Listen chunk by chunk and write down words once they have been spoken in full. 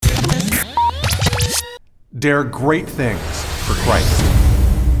Dare great things for Christ.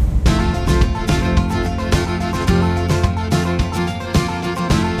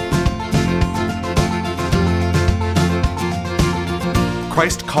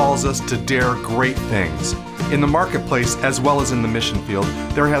 Christ calls us to dare great things. In the marketplace, as well as in the mission field,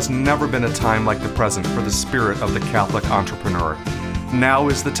 there has never been a time like the present for the spirit of the Catholic entrepreneur. Now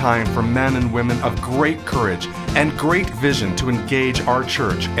is the time for men and women of great courage and great vision to engage our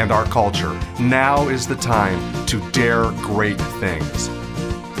church and our culture. Now is the time to dare great things.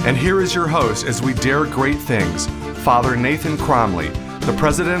 And here is your host as we dare great things, Father Nathan Cromly, the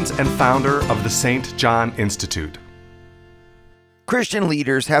president and founder of the St. John Institute. Christian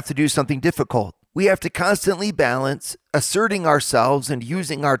leaders have to do something difficult. We have to constantly balance asserting ourselves and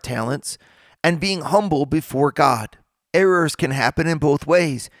using our talents and being humble before God. Errors can happen in both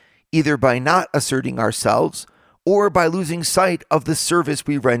ways, either by not asserting ourselves or by losing sight of the service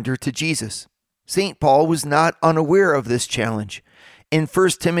we render to Jesus. St. Paul was not unaware of this challenge. In 1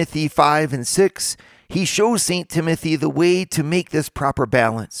 Timothy 5 and 6, he shows St. Timothy the way to make this proper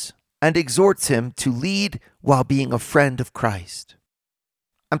balance and exhorts him to lead while being a friend of Christ.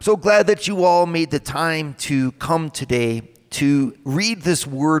 I'm so glad that you all made the time to come today to read this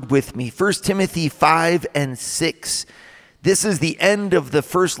word with me. 1 Timothy 5 and 6. This is the end of the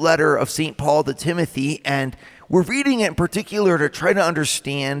first letter of St. Paul to Timothy, and we're reading it in particular to try to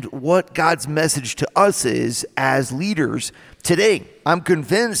understand what God's message to us is as leaders today. I'm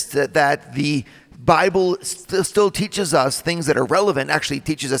convinced that the Bible still teaches us things that are relevant, actually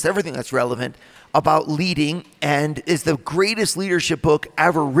teaches us everything that's relevant about leading, and is the greatest leadership book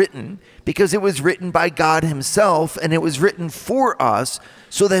ever written because it was written by God himself, and it was written for us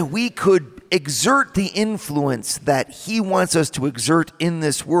so that we could exert the influence that he wants us to exert in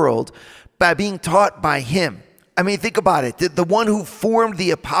this world by being taught by him. I mean, think about it. The one who formed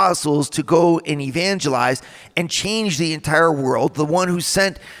the apostles to go and evangelize and change the entire world, the one who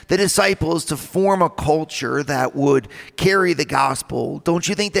sent the disciples to form a culture that would carry the gospel, don't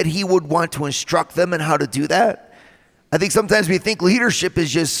you think that he would want to instruct them in how to do that? I think sometimes we think leadership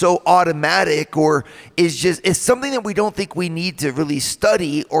is just so automatic or is something that we don't think we need to really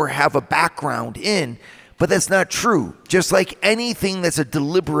study or have a background in, but that's not true. Just like anything that's a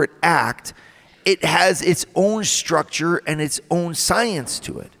deliberate act, it has its own structure and its own science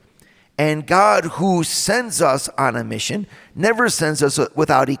to it. And God, who sends us on a mission, never sends us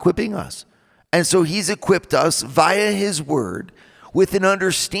without equipping us. And so he's equipped us via his word with an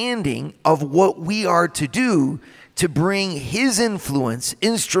understanding of what we are to do to bring his influence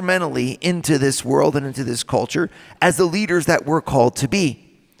instrumentally into this world and into this culture as the leaders that we're called to be.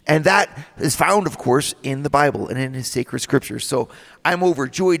 And that is found, of course, in the Bible and in his sacred scriptures. So I'm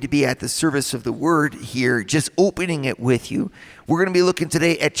overjoyed to be at the service of the word here, just opening it with you. We're going to be looking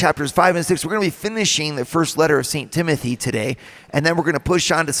today at chapters 5 and 6. We're going to be finishing the first letter of St. Timothy today, and then we're going to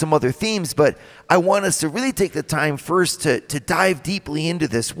push on to some other themes. But I want us to really take the time first to dive deeply into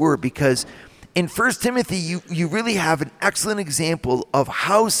this word, because in 1 Timothy, you really have an excellent example of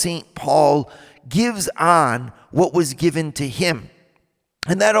how St. Paul gives on what was given to him.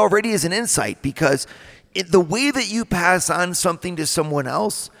 And that already is an insight, because the way that you pass on something to someone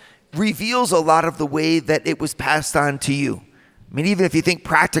else reveals a lot of the way that it was passed on to you. I mean, even if you think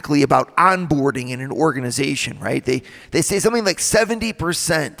practically about onboarding in an organization, right? They say something like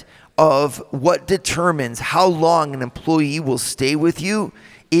 70% of what determines how long an employee will stay with you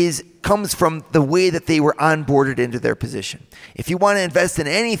comes from the way that they were onboarded into their position. If you want to invest in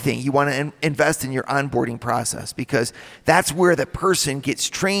anything, you want to invest in your onboarding process, because that's where the person gets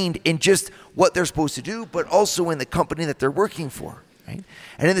trained in just what they're supposed to do, but also in the company that they're working for. Right?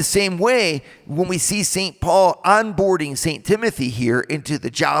 And in the same way, when we see St. Paul onboarding St. Timothy here into the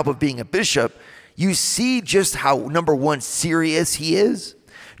job of being a bishop, you see just how, number one, serious he is.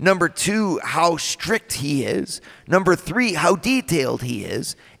 Number two, how strict he is. Number three, how detailed he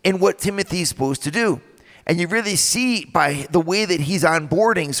is in what Timothy's supposed to do. And you really see by the way that he's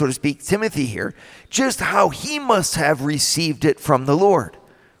onboarding, so to speak, Timothy here, just how he must have received it from the Lord.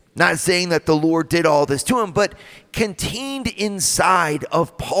 Not saying that the Lord did all this to him, but contained inside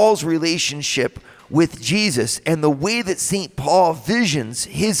of Paul's relationship with Jesus and the way that St. Paul visions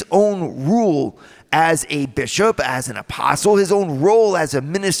his own rule as a bishop, as an apostle, his own role as a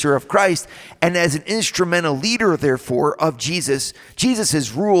minister of Christ, and as an instrumental leader, therefore, of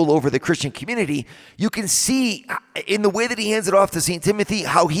Jesus's rule over the Christian community. You can see in the way that he hands it off to St. Timothy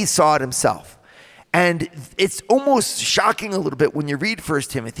how he saw it himself. And it's almost shocking a little bit when you read 1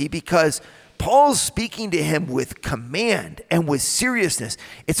 Timothy, because Paul's speaking to him with command and with seriousness.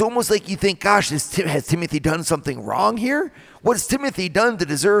 It's almost like you think, gosh, has Timothy done something wrong here? What has Timothy done to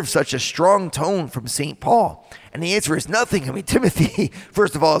deserve such a strong tone from St. Paul? And the answer is nothing. I mean, Timothy,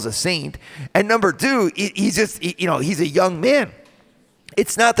 first of all, is a saint. And number two, he's a young man.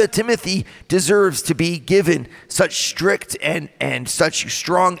 It's not that Timothy deserves to be given such strict and such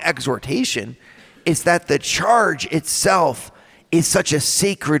strong exhortation. It's that the charge itself is such a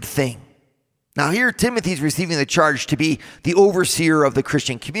sacred thing. Now here, Timothy's receiving the charge to be the overseer of the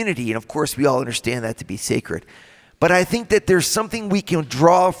Christian community. And of course, we all understand that to be sacred. But I think that there's something we can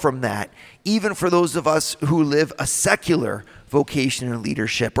draw from that, even for those of us who live a secular vocation in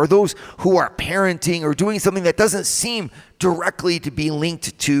leadership, or those who are parenting or doing something that doesn't seem directly to be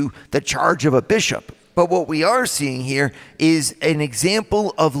linked to the charge of a bishop. But what we are seeing here is an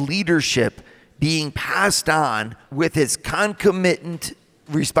example of leadership being passed on with its concomitant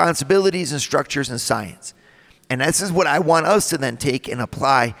responsibilities and structures in science. And this is what I want us to then take and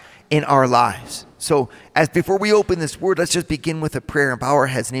apply in our lives. So before we open this word, let's just begin with a prayer and bow our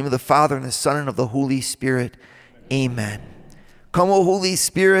heads. In the name of the Father, and the Son, and of the Holy Spirit. Amen. Come, O Holy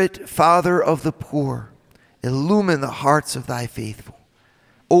Spirit, Father of the poor, illumine the hearts of thy faithful.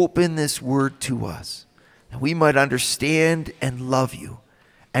 Open this word to us, that we might understand and love you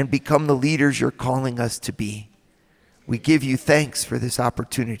and become the leaders you're calling us to be. We give you thanks for this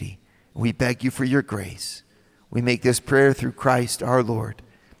opportunity. We beg you for your grace. We make this prayer through Christ our Lord.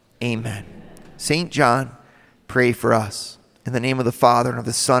 Amen. St. John, pray for us. In the name of the Father, and of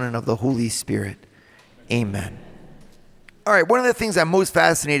the Son, and of the Holy Spirit. Amen. All right, one of the things I'm most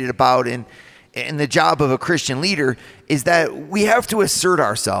fascinated about in the job of a Christian leader is that we have to assert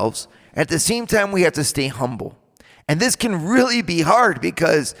ourselves. At the same time, we have to stay humble. And this can really be hard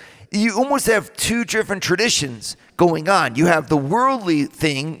because you almost have two different traditions going on. You have the worldly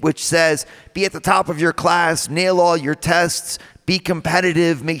thing, which says, be at the top of your class, nail all your tests, be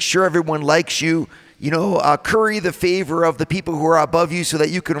competitive, make sure everyone likes you, curry the favor of the people who are above you so that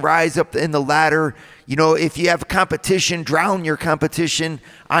you can rise up in the ladder. If you have competition, drown your competition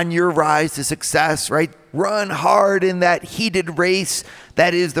on your rise to success, right? Run hard in that heated race.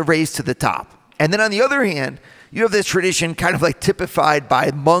 That is the race to the top. And then on the other hand, you have this tradition kind of like typified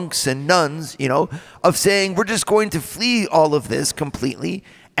by monks and nuns, of saying we're just going to flee all of this completely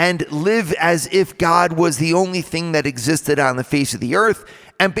and live as if God was the only thing that existed on the face of the earth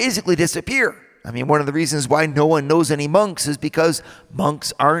and basically disappear. I mean, one of the reasons why no one knows any monks is because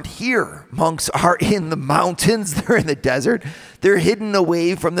monks aren't here. Monks are in the mountains. They're in the desert. They're hidden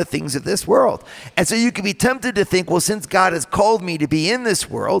away from the things of this world. And so you can be tempted to think, well, since God has called me to be in this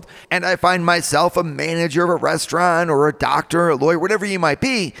world, and I find myself a manager of a restaurant or a doctor, a lawyer, whatever you might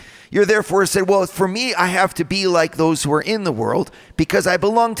be, you're therefore said, well, for me, I have to be like those who are in the world because I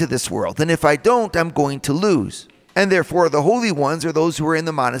belong to this world. And if I don't, I'm going to lose. And therefore, the holy ones are those who are in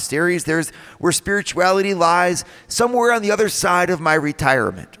the monasteries. There's where spirituality lies, somewhere on the other side of my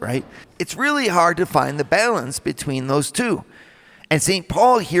retirement, right? It's really hard to find the balance between those two. And St.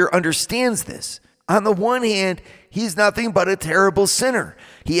 Paul here understands this. On the one hand, he's nothing but a terrible sinner.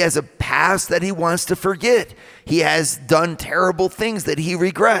 He has a past that he wants to forget. He has done terrible things that he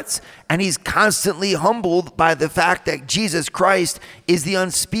regrets. And he's constantly humbled by the fact that Jesus Christ is the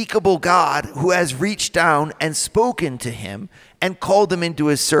unspeakable God who has reached down and spoken to him and called him into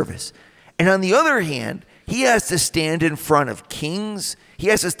his service. And on the other hand, he has to stand in front of kings. He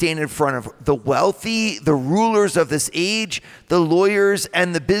has to stand in front of the wealthy, the rulers of this age, the lawyers,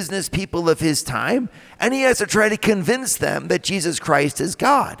 and the business people of his time. And he has to try to convince them that Jesus Christ is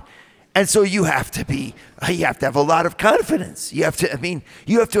God. And so you have to have a lot of confidence. You have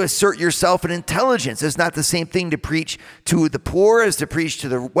to assert yourself in intelligence. It's not the same thing to preach to the poor as to preach to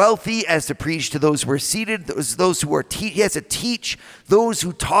the wealthy, as to preach to those who are seated, those who are he has to teach those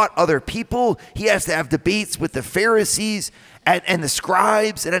who taught other people. He has to have debates with the Pharisees and the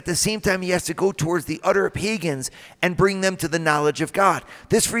scribes, and at the same time, he has to go towards the utter pagans and bring them to the knowledge of God.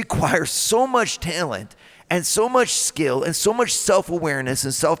 This requires so much talent and so much skill and so much self-awareness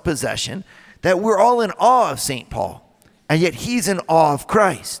and self-possession that we're all in awe of St. Paul, and yet he's in awe of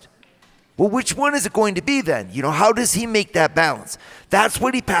Christ. Well, which one is it going to be then? How does he make that balance? That's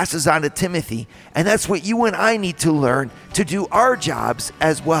what he passes on to Timothy, and that's what you and I need to learn to do our jobs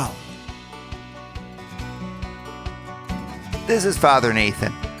as well. This is Father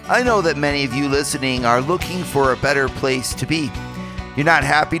Nathan. I know that many of you listening are looking for a better place to be. You're not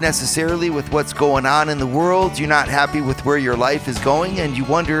happy necessarily with what's going on in the world. You're not happy with where your life is going, and you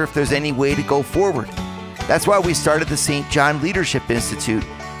wonder if there's any way to go forward. That's why we started the St. John Leadership Institute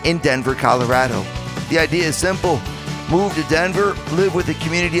in Denver, Colorado. The idea is simple. Move to Denver, live with the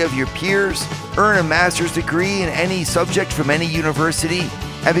community of your peers, earn a master's degree in any subject from any university,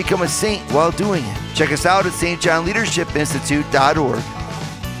 and become a saint while doing it. Check us out at stjohnleadershipinstitute.org.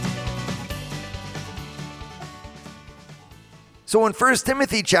 So in 1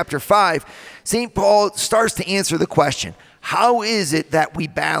 Timothy chapter 5, St. Paul starts to answer the question, how is it that we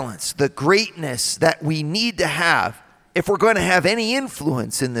balance the greatness that we need to have if we're going to have any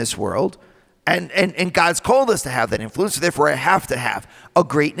influence in this world? And God's called us to have that influence, so therefore I have to have a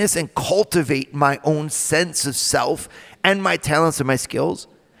greatness and cultivate my own sense of self and my talents and my skills,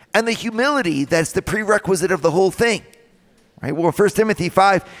 and the humility that's the prerequisite of the whole thing. Right? Well, 1 Timothy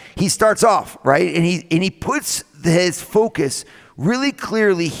 5, he starts off, right? And he puts his focus really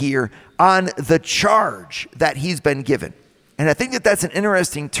clearly here on the charge that he's been given. And I think that that's an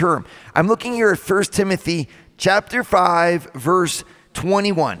interesting term. I'm looking here at 1 Timothy chapter 5, verse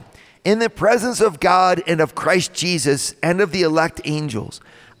 21. In the presence of God and of Christ Jesus and of the elect angels,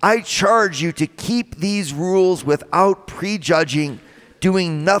 I charge you to keep these rules without prejudging,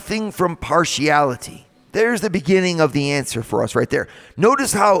 doing nothing from partiality. There's the beginning of the answer for us right there.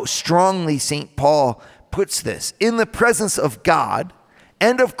 Notice how strongly St. Paul puts this. In the presence of God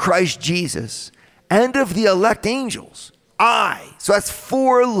and of Christ Jesus and of the elect angels. So that's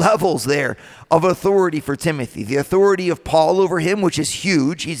 4 levels there of authority for Timothy. The authority of Paul over him, which is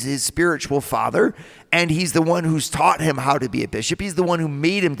huge. He's his spiritual father, and he's the one who's taught him how to be a bishop. He's the one who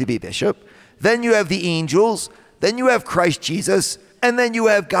made him to be a bishop. Then you have the angels. Then you have Christ Jesus. And then you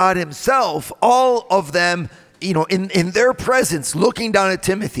have God himself, all of them, in their presence, looking down at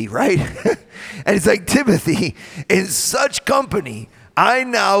Timothy, right? And it's like, Timothy, in such company, I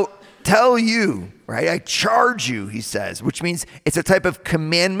now tell you, right? I charge you, he says, which means it's a type of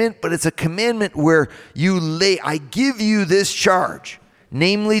commandment, but it's a commandment where I give you this charge,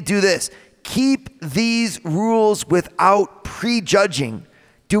 namely do this, keep these rules without prejudging,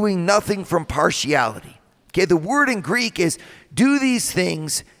 doing nothing from partiality. Okay, the word in Greek is do these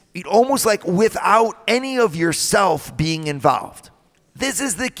things almost like without any of yourself being involved. This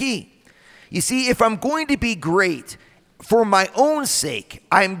is the key. You see, if I'm going to be great for my own sake,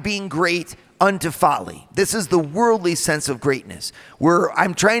 I'm being great unto folly. This is the worldly sense of greatness, where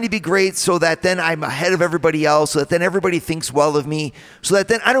I'm trying to be great so that then I'm ahead of everybody else, so that then everybody thinks well of me, so that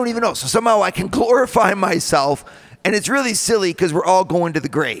then I don't even know. So somehow I can glorify myself. And it's really silly because we're all going to the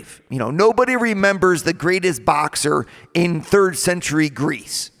grave. Nobody remembers the greatest boxer in 3rd century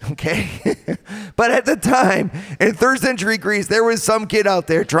Greece, okay? But at the time, in 3rd century Greece, there was some kid out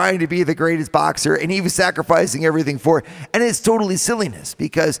there trying to be the greatest boxer, and he was sacrificing everything for it. And it's totally silliness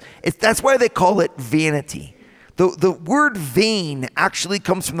because that's why they call it vanity. The word vain actually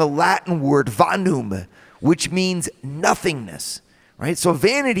comes from the Latin word vanum, which means nothingness, right? So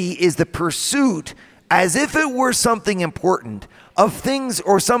vanity is the pursuit, as if it were something important, of things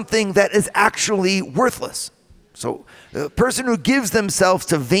or something that is actually worthless. So the person who gives themselves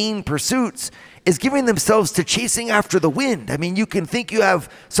to vain pursuits is giving themselves to chasing after the wind. I mean, you can think you have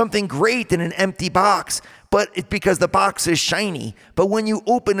something great in an empty box, but it's because the box is shiny. But when you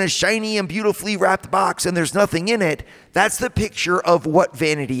open a shiny and beautifully wrapped box and there's nothing in it, that's the picture of what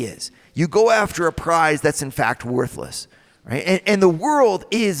vanity is. You go after a prize that's in fact worthless. Right? And the world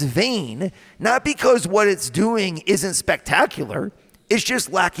is vain, not because what it's doing isn't spectacular, it's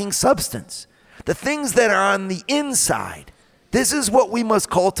just lacking substance. The things that are on the inside, this is what we must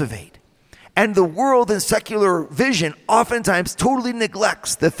cultivate. And the world in secular vision oftentimes totally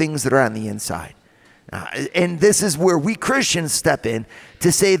neglects the things that are on the inside. And this is where we Christians step in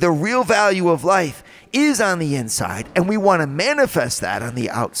to say the real value of life is on the inside, and we want to manifest that on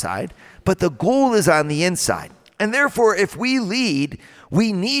the outside, but the goal is on the inside. And therefore, if we lead,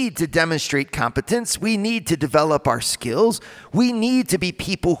 we need to demonstrate competence. We need to develop our skills. We need to be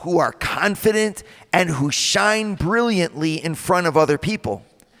people who are confident and who shine brilliantly in front of other people.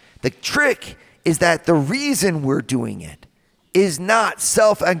 The trick is that the reason we're doing it is not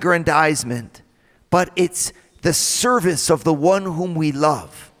self-aggrandizement, but it's the service of the one whom we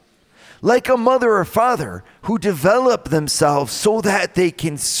love. Like a mother or father who develop themselves so that they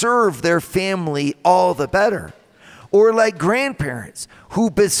can serve their family all the better. Or like grandparents who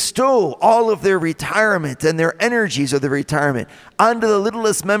bestow all of their retirement and their energies of the retirement onto the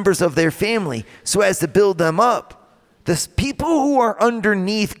littlest members of their family so as to build them up. The people who are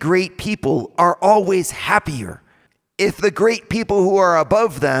underneath great people are always happier if the great people who are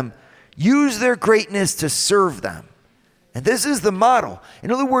above them use their greatness to serve them. And this is the model. In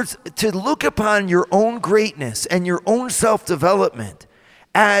other words, to look upon your own greatness and your own self-development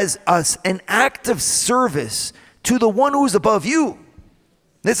as an act of service to the one who is above you.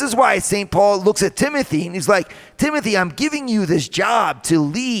 This is why St. Paul looks at Timothy and he's like, Timothy, I'm giving you this job to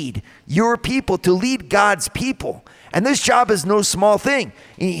lead your people, to lead God's people. And this job is no small thing.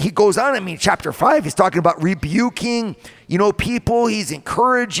 He goes on, chapter 5, he's talking about rebuking, people. He's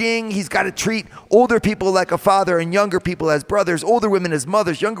encouraging. He's got to treat older people like a father and younger people as brothers, older women as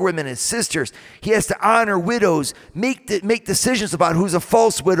mothers, younger women as sisters. He has to honor widows, make decisions about who's a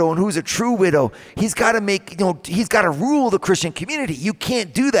false widow and who's a true widow. He's got to he's got to rule the Christian community. You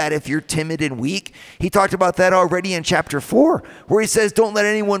can't do that if you're timid and weak. He talked about that already in chapter 4, where he says, don't let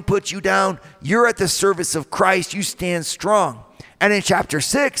anyone put you down. You're at the service of Christ. You stand strong. And in chapter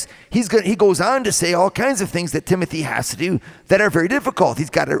 6, he goes on to say all kinds of things that Timothy has to do that are very difficult. He's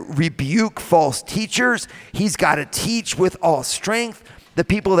got to rebuke false teachers. He's got to teach with all strength the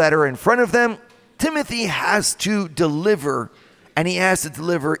people that are in front of them. Timothy has to deliver, and he has to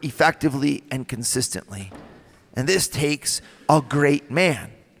deliver effectively and consistently. And this takes a great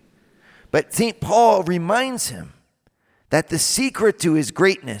man. But St. Paul reminds him that the secret to his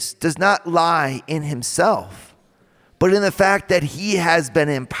greatness does not lie in himself, but in the fact that he has been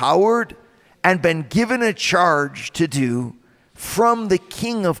empowered and been given a charge to do from the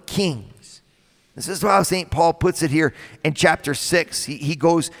King of Kings. This is how St. Paul puts it here in chapter 6.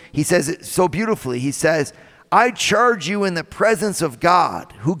 He says it so beautifully. He says, I charge you in the presence of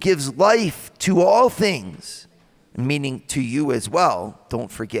God, who gives life to all things, meaning to you as well,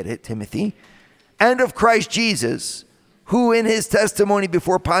 don't forget it, Timothy, and of Christ Jesus, who in his testimony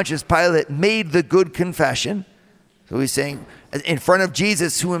before Pontius Pilate made the good confession. So he's saying in front of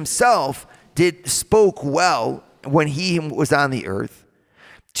Jesus, who himself spoke well when he was on the earth,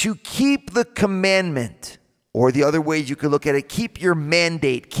 to keep the commandment, or the other ways you could look at it, keep your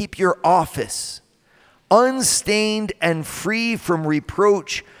mandate, keep your office, unstained and free from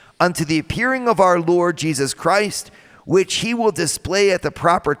reproach unto the appearing of our Lord Jesus Christ, which he will display at the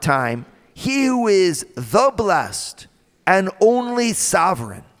proper time, he who is the blessed and only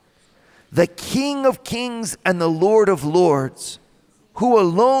sovereign, the King of Kings and the Lord of Lords, who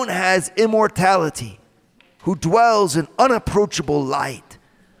alone has immortality, who dwells in unapproachable light,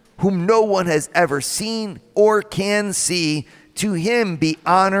 whom no one has ever seen or can see. To him be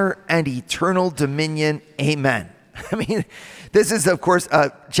honor and eternal dominion. Amen. This is, of course,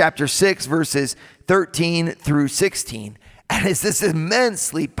 chapter 6, verses 13 through 16. And it's this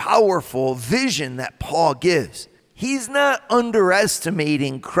immensely powerful vision that Paul gives. He's not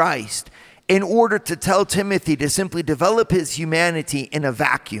underestimating Christ in order to tell Timothy to simply develop his humanity in a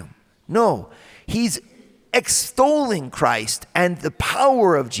vacuum. No, he's extolling Christ and the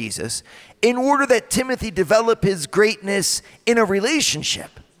power of Jesus in order that Timothy develop his greatness in a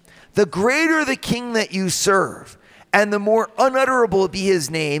relationship. The greater the king that you serve, and the more unutterable be his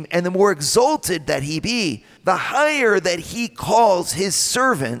name, and the more exalted that he be, the higher that he calls his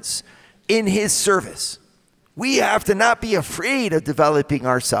servants in his service. We have to not be afraid of developing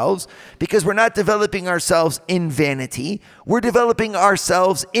ourselves, because we're not developing ourselves in vanity. We're developing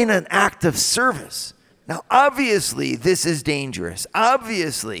ourselves in an act of service. Now, obviously, this is dangerous.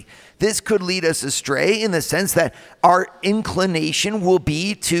 Obviously, this could lead us astray in the sense that our inclination will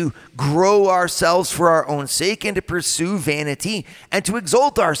be to grow ourselves for our own sake and to pursue vanity and to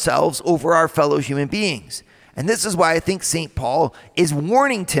exalt ourselves over our fellow human beings. And this is why I think St. Paul is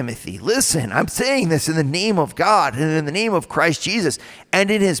warning Timothy, listen, I'm saying this in the name of God and in the name of Christ Jesus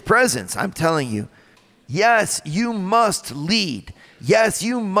and in his presence. I'm telling you, yes, you must lead. Yes,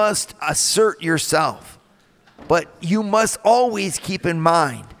 you must assert yourself. But you must always keep in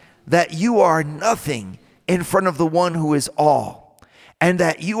mind that you are nothing in front of the one who is all, and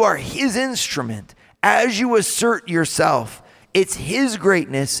that you are his instrument. As you assert yourself, it's his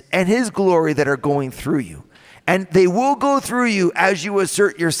greatness and his glory that are going through you. And they will go through you as you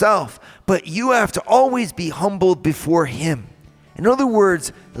assert yourself, but you have to always be humbled before him. In other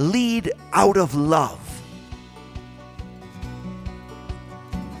words, lead out of love.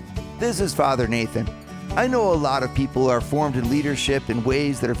 This is Father Nathan. I know a lot of people are formed in leadership in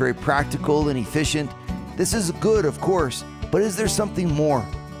ways that are very practical and efficient. This is good, of course, but is there something more?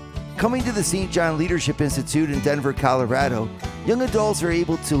 Coming to the St. John Leadership Institute in Denver, Colorado, young adults are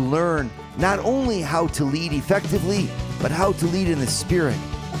able to learn not only how to lead effectively, but how to lead in the Spirit,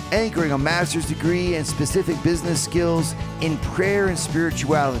 anchoring a master's degree and specific business skills in prayer and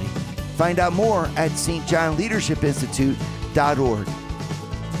spirituality. Find out more at stjohnleadershipinstitute.org.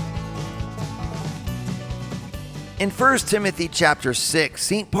 In 1 Timothy chapter 6,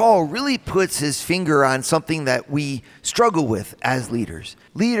 St. Paul really puts his finger on something that we struggle with as leaders.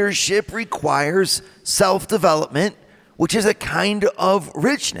 Leadership requires self-development, which is a kind of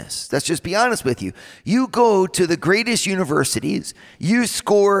richness. Let's just be honest with you. You go to the greatest universities, you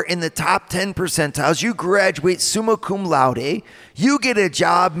score in the top 10 percentiles, you graduate summa cum laude, you get a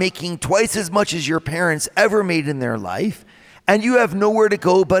job making twice as much as your parents ever made in their life, and you have nowhere to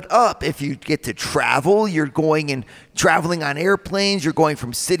go but up. If you get to travel, you're going and traveling on airplanes, you're going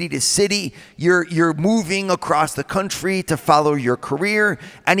from city to city, you're moving across the country to follow your career,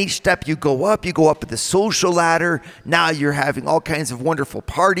 and each step you go up the social ladder. Now you're having all kinds of wonderful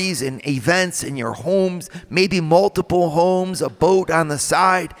parties and events in your homes, maybe multiple homes, a boat on the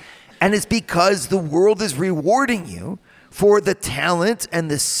side, and it's because the world is rewarding you for the talent and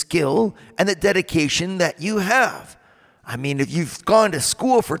the skill and the dedication that you have. I mean, if you've gone to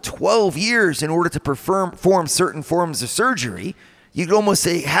school for 12 years in order to perform certain forms of surgery, you'd almost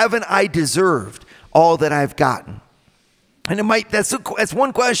say, haven't I deserved all that I've gotten? And that's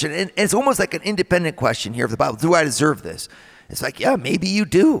one question, and it's almost like an independent question here of the Bible. Do I deserve this? It's like, yeah, maybe you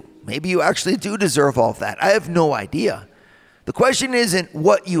do. Maybe you actually do deserve all of that. I have no idea. The question isn't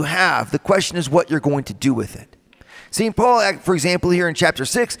what you have. The question is what you're going to do with it. St. Paul, for example, here in chapter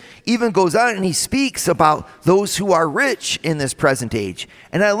 6, even goes on and he speaks about those who are rich in this present age.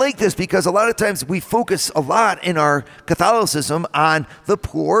 And I like this because a lot of times we focus a lot in our Catholicism on the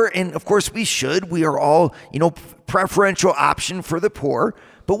poor. And of course we should. We are all, preferential option for the poor.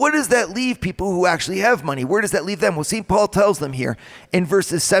 But what does that leave people who actually have money? Where does that leave them? Well, St. Paul tells them here in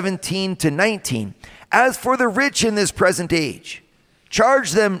verses 17 to 19, as for the rich in this present age,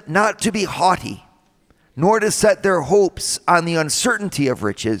 charge them not to be haughty, nor to set their hopes on the uncertainty of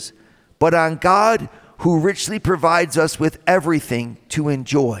riches, but on God who richly provides us with everything to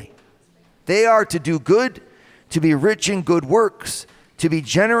enjoy. They are to do good, to be rich in good works, to be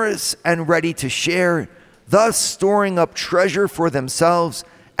generous and ready to share, thus storing up treasure for themselves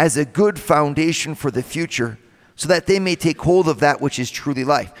as a good foundation for the future, so that they may take hold of that which is truly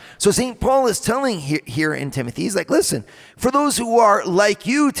life. So St. Paul is telling here in Timothy, he's like, listen, for those who are like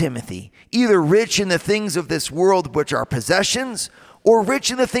you, Timothy, either rich in the things of this world, which are possessions, or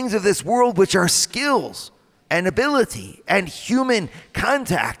rich in the things of this world, which are skills and ability and human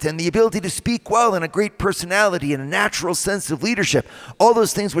contact and the ability to speak well and a great personality and a natural sense of leadership, all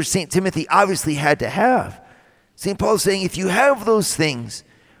those things which St. Timothy obviously had to have. St. Paul is saying, if you have those things,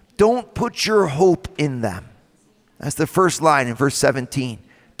 don't put your hope in them. That's the first line in verse 17.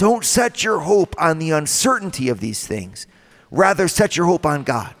 Don't set your hope on the uncertainty of these things. Rather, set your hope on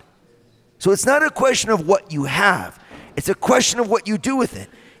God. So it's not a question of what you have. It's a question of what you do with it.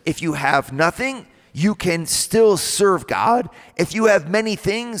 If you have nothing, you can still serve God. If you have many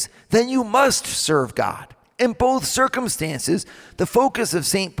things, then you must serve God. In both circumstances, the focus of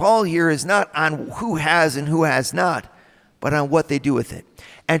St. Paul here is not on who has and who has not, but on what they do with it.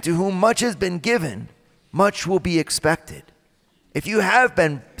 And to whom much has been given, much will be expected. If you have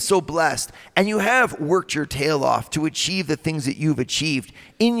been so blessed and you have worked your tail off to achieve the things that you've achieved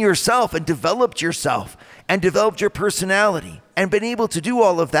in yourself and developed yourself and developed your personality and been able to do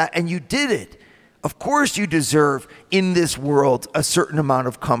all of that, and you did it, of course you deserve in this world a certain amount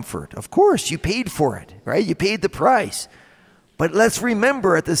of comfort. Of course, you paid for it, right? You paid the price. But let's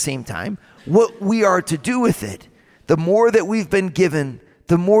remember at the same time what we are to do with it. The more that we've been given,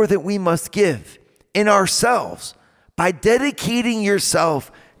 the more that we must give in ourselves by dedicating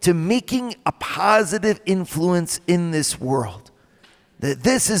yourself to making a positive influence in this world. That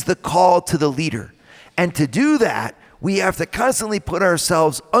this is the call to the leader. And to do that, we have to constantly put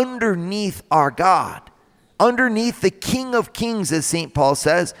ourselves underneath our God, underneath the King of Kings, as St. Paul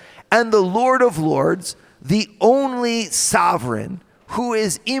says, and the Lord of Lords, the only sovereign, who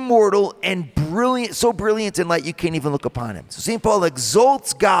is immortal and brilliant, so brilliant in light you can't even look upon him. So St. Paul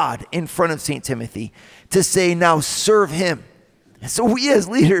exalts God in front of St. Timothy to say, now serve him. And so we as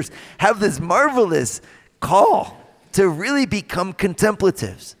leaders have this marvelous call to really become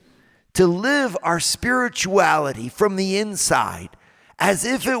contemplatives, to live our spirituality from the inside as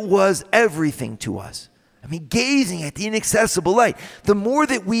if it was everything to us. I mean, gazing at the inaccessible light. The more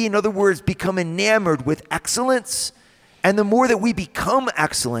that we, in other words, become enamored with excellence, and the more that we become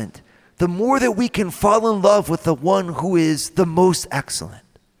excellent, the more that we can fall in love with the one who is the most excellent.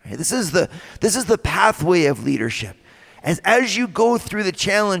 Right? This is the pathway of leadership. As you go through the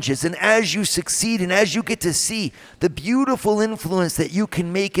challenges and as you succeed and as you get to see the beautiful influence that you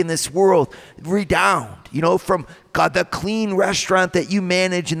can make in this world redound, from God, the clean restaurant that you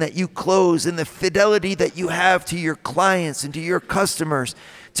manage and that you close, and the fidelity that you have to your clients and to your customers,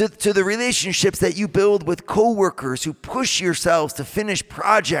 to the relationships that you build with coworkers who push yourselves to finish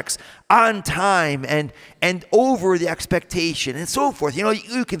projects on time and over the expectation and so forth.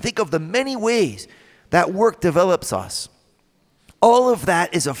 You can think of the many ways That work develops us. All of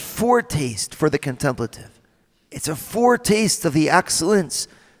that is a foretaste for the contemplative. It's a foretaste of the excellence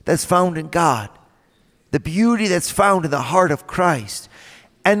that's found in God, the beauty that's found in the heart of Christ.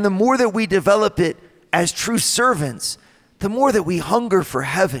 And the more that we develop it as true servants, the more that we hunger for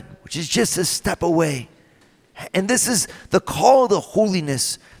heaven, which is just a step away. And this is the call to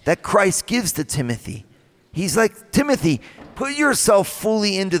holiness that Christ gives to Timothy. He's like, Timothy, put yourself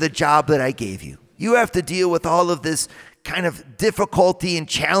fully into the job that I gave you. You have to deal with all of this kind of difficulty and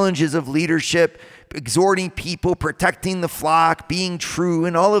challenges of leadership, exhorting people, protecting the flock, being true,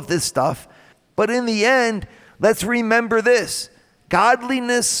 and all of this stuff. But in the end, let's remember this: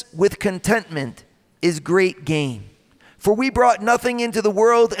 godliness with contentment is great gain. For we brought nothing into the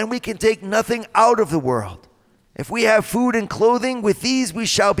world, and we can take nothing out of the world. If we have food and clothing, with these we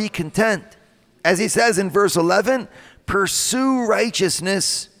shall be content. As he says in verse 11, pursue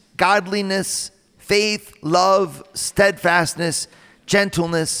righteousness, godliness, faith, love, steadfastness,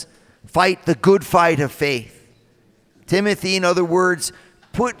 gentleness, fight the good fight of faith. Timothy, in other words,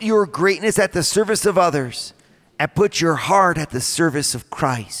 put your greatness at the service of others and put your heart at the service of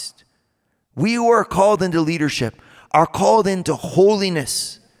Christ. We who are called into leadership are called into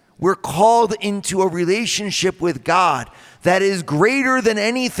holiness. We're called into a relationship with God that is greater than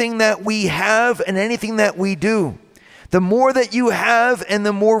anything that we have and anything that we do. The more that you have and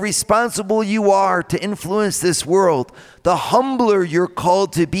the more responsible you are to influence this world, the humbler you're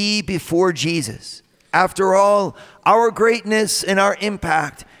called to be before Jesus. After all, our greatness and our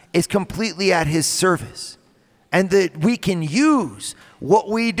impact is completely at his service, and that we can use what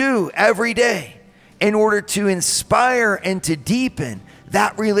we do every day in order to inspire and to deepen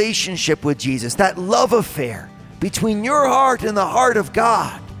that relationship with Jesus, that love affair between your heart and the heart of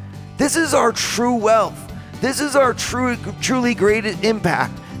God. This is our true wealth. This is our truly great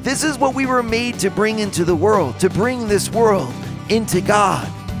impact. This is what we were made to bring into the world, to bring this world into God.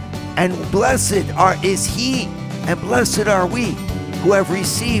 And blessed is he, and blessed are we who have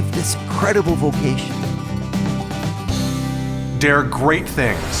received this incredible vocation. Dare great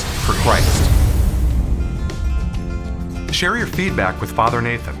things for Christ. Share your feedback with Father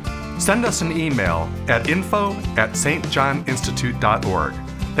Nathan. Send us an email at info@stjohninstitute.org.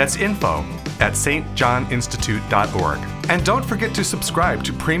 That's info@stjohninstitute.org. And don't forget to subscribe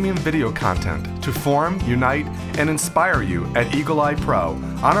to premium video content to form, unite, and inspire you at Eagle Eye Pro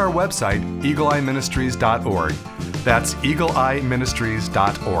on our website, eagleeyeministries.org. That's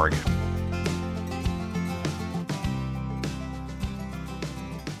eagleeyeministries.org.